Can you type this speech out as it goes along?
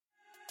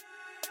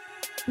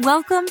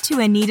Welcome to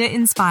Anita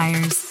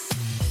Inspires.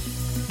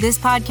 This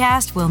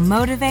podcast will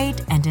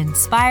motivate and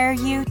inspire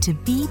you to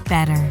be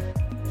better.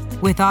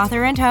 With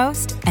author and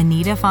host,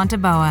 Anita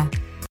Fontaboa.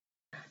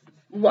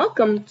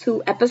 Welcome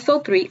to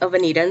episode 3 of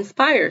Anita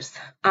Inspires.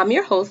 I'm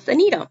your host,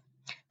 Anita.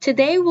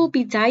 Today we'll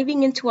be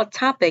diving into a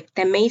topic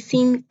that may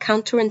seem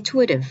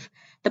counterintuitive,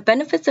 the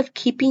benefits of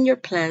keeping your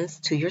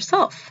plans to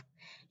yourself.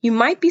 You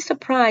might be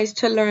surprised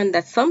to learn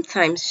that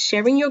sometimes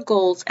sharing your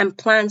goals and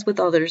plans with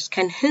others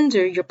can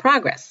hinder your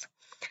progress.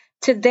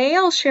 Today,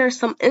 I'll share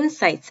some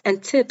insights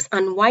and tips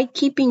on why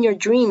keeping your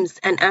dreams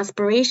and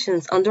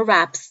aspirations under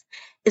wraps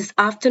is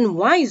often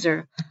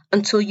wiser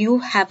until you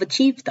have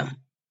achieved them.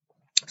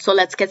 So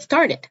let's get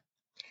started.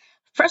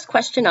 First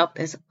question up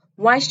is,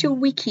 why should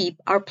we keep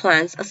our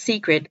plans a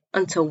secret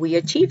until we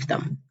achieve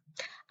them?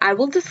 I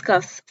will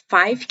discuss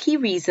 5 key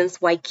reasons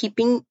why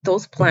keeping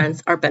those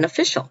plans are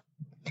beneficial.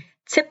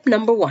 Tip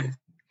number 1,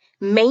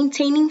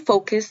 maintaining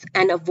focus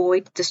and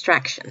avoid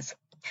distractions.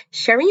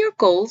 Sharing your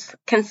goals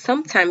can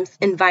sometimes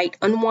invite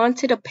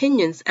unwanted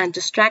opinions and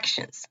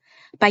distractions.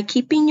 By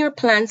keeping your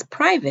plans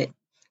private,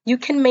 you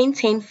can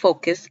maintain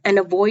focus and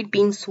avoid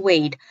being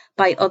swayed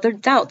by other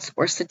doubts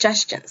or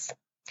suggestions.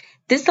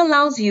 This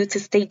allows you to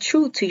stay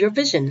true to your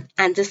vision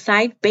and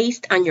decide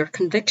based on your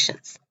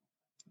convictions.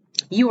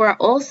 You are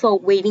also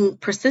waiting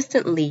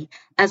persistently,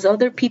 as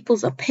other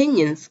people's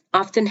opinions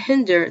often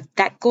hinder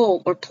that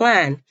goal or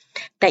plan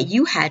that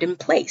you had in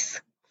place.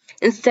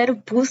 Instead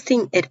of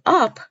boosting it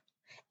up,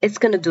 it's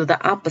going to do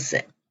the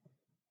opposite.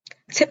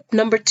 Tip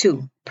number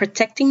 2,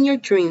 protecting your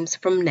dreams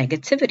from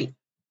negativity.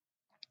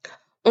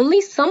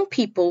 Only some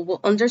people will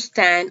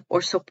understand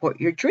or support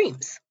your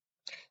dreams.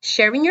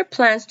 Sharing your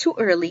plans too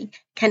early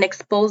can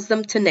expose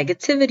them to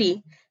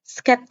negativity,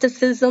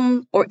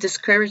 skepticism, or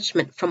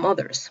discouragement from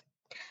others.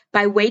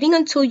 By waiting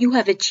until you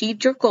have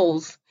achieved your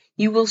goals,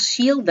 you will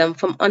shield them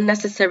from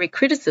unnecessary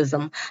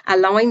criticism,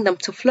 allowing them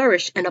to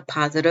flourish in a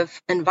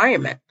positive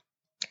environment.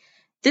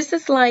 This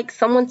is like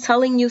someone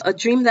telling you a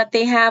dream that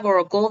they have or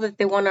a goal that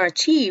they want to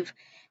achieve,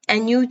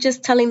 and you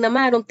just telling them,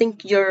 I don't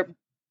think you're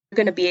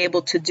going to be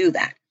able to do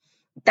that.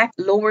 That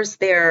lowers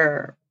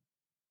their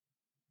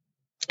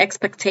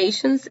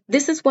expectations.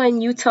 This is when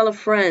you tell a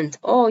friend,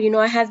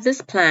 I have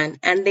this plan,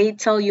 and they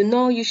tell you,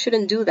 no, you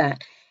shouldn't do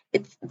that.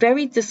 It's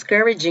very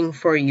discouraging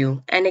for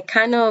you, and it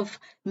kind of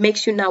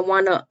makes you not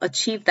want to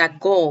achieve that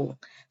goal.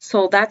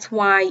 So that's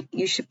why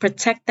you should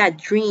protect that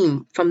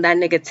dream from that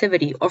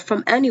negativity or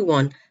from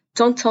anyone.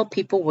 Don't tell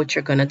people what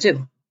you're going to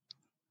do.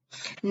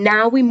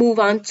 Now we move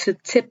on to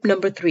tip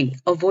number 3,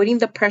 avoiding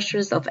the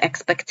pressures of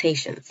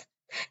expectations.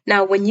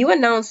 Now, when you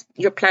announce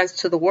your plans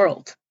to the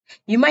world,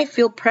 you might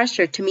feel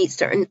pressure to meet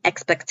certain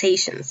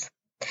expectations,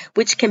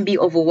 which can be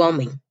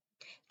overwhelming.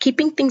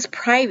 Keeping things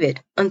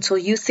private until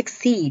you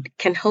succeed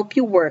can help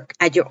you work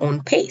at your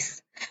own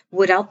pace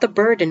without the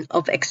burden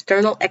of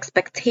external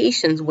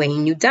expectations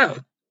weighing you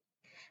down.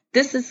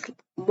 This is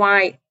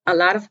why a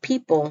lot of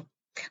people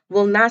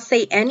will not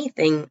say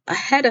anything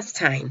ahead of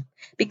time,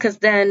 because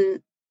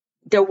then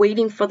they're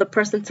waiting for the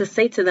person to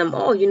say to them,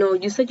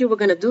 you said you were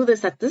going to do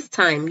this at this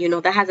time.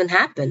 That hasn't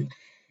happened.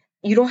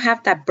 You don't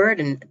have that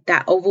burden,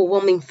 that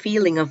overwhelming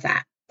feeling of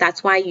that.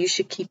 That's why you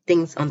should keep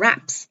things on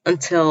wraps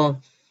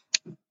until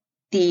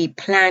the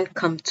plan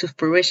comes to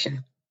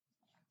fruition.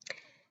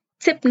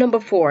 Tip number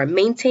 4,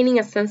 maintaining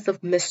a sense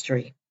of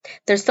mystery.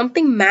 There's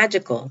something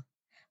magical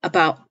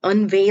about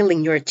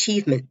unveiling your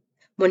achievement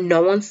when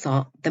no one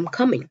saw them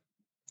coming.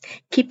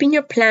 Keeping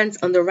your plans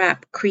under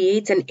wrap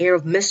creates an air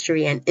of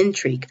mystery and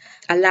intrigue,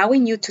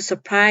 allowing you to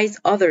surprise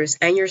others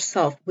and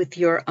yourself with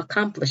your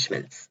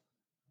accomplishments.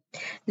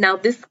 Now,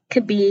 this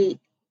could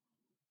be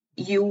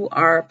you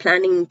are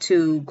planning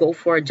to go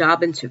for a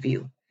job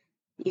interview.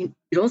 You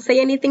don't say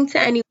anything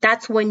to anyone.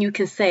 That's when you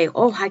can say,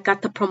 I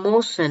got the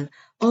promotion.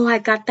 I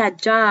got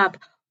that job.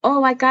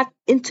 I got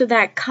into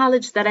that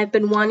college that I've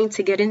been wanting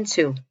to get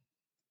into.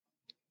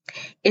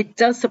 It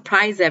does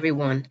surprise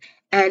everyone,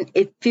 and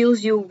it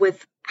fills you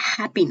with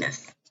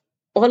happiness.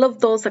 All of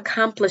those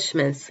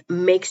accomplishments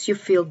makes you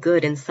feel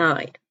good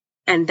inside,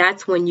 and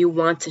that's when you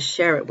want to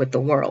share it with the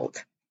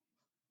world.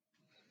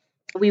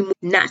 We move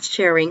not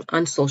sharing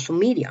on social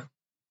media.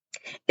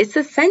 It's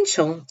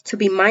essential to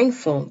be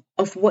mindful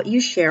of what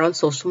you share on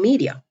social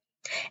media.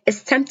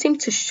 It's tempting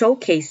to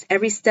showcase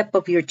every step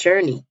of your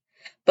journey,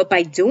 but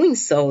by doing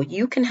so,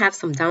 you can have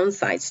some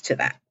downsides to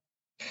that.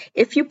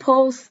 If you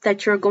post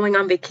that you're going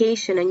on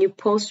vacation and you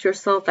post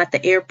yourself at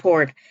the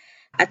airport,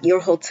 at your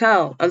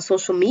hotel on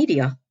social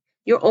media,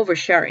 you're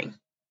oversharing.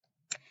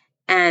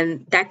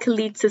 And that could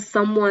lead to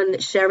someone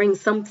sharing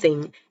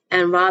something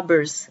and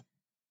robbers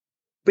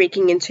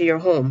breaking into your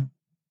home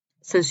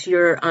since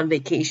you're on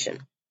vacation.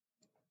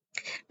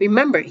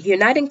 Remember, you're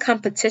not in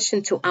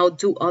competition to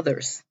outdo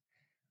others.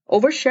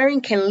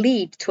 Oversharing can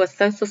lead to a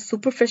sense of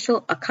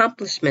superficial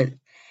accomplishment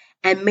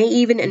and may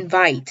even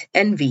invite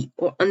envy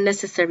or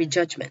unnecessary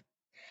judgment.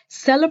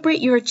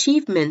 Celebrate your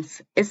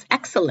achievements is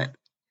excellent.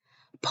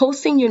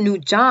 Posting your new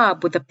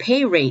job with a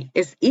pay rate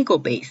is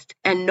ego-based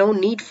and no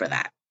need for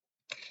that.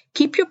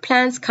 Keep your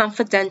plans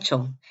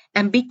confidential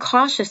and be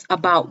cautious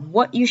about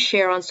what you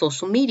share on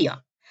social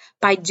media.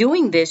 By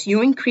doing this,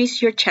 you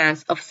increase your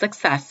chance of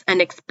success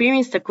and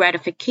experience the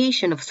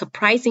gratification of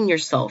surprising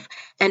yourself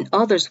and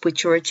others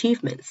with your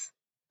achievements.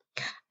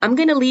 I'm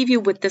going to leave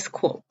you with this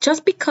quote.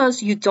 Just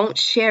because you don't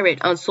share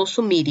it on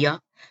social media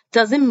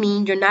doesn't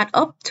mean you're not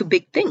up to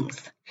big things.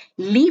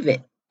 Leave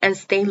it and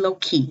stay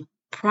low-key.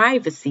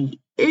 Privacy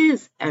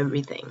is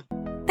everything.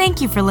 Thank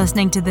you for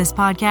listening to this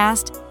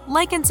podcast.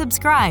 Like and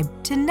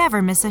subscribe to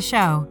never miss a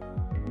show.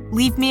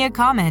 Leave me a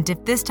comment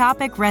if this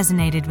topic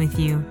resonated with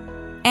you.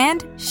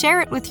 And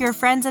share it with your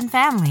friends and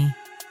family.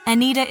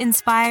 Anita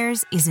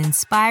Inspires is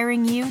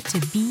inspiring you to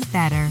be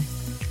better.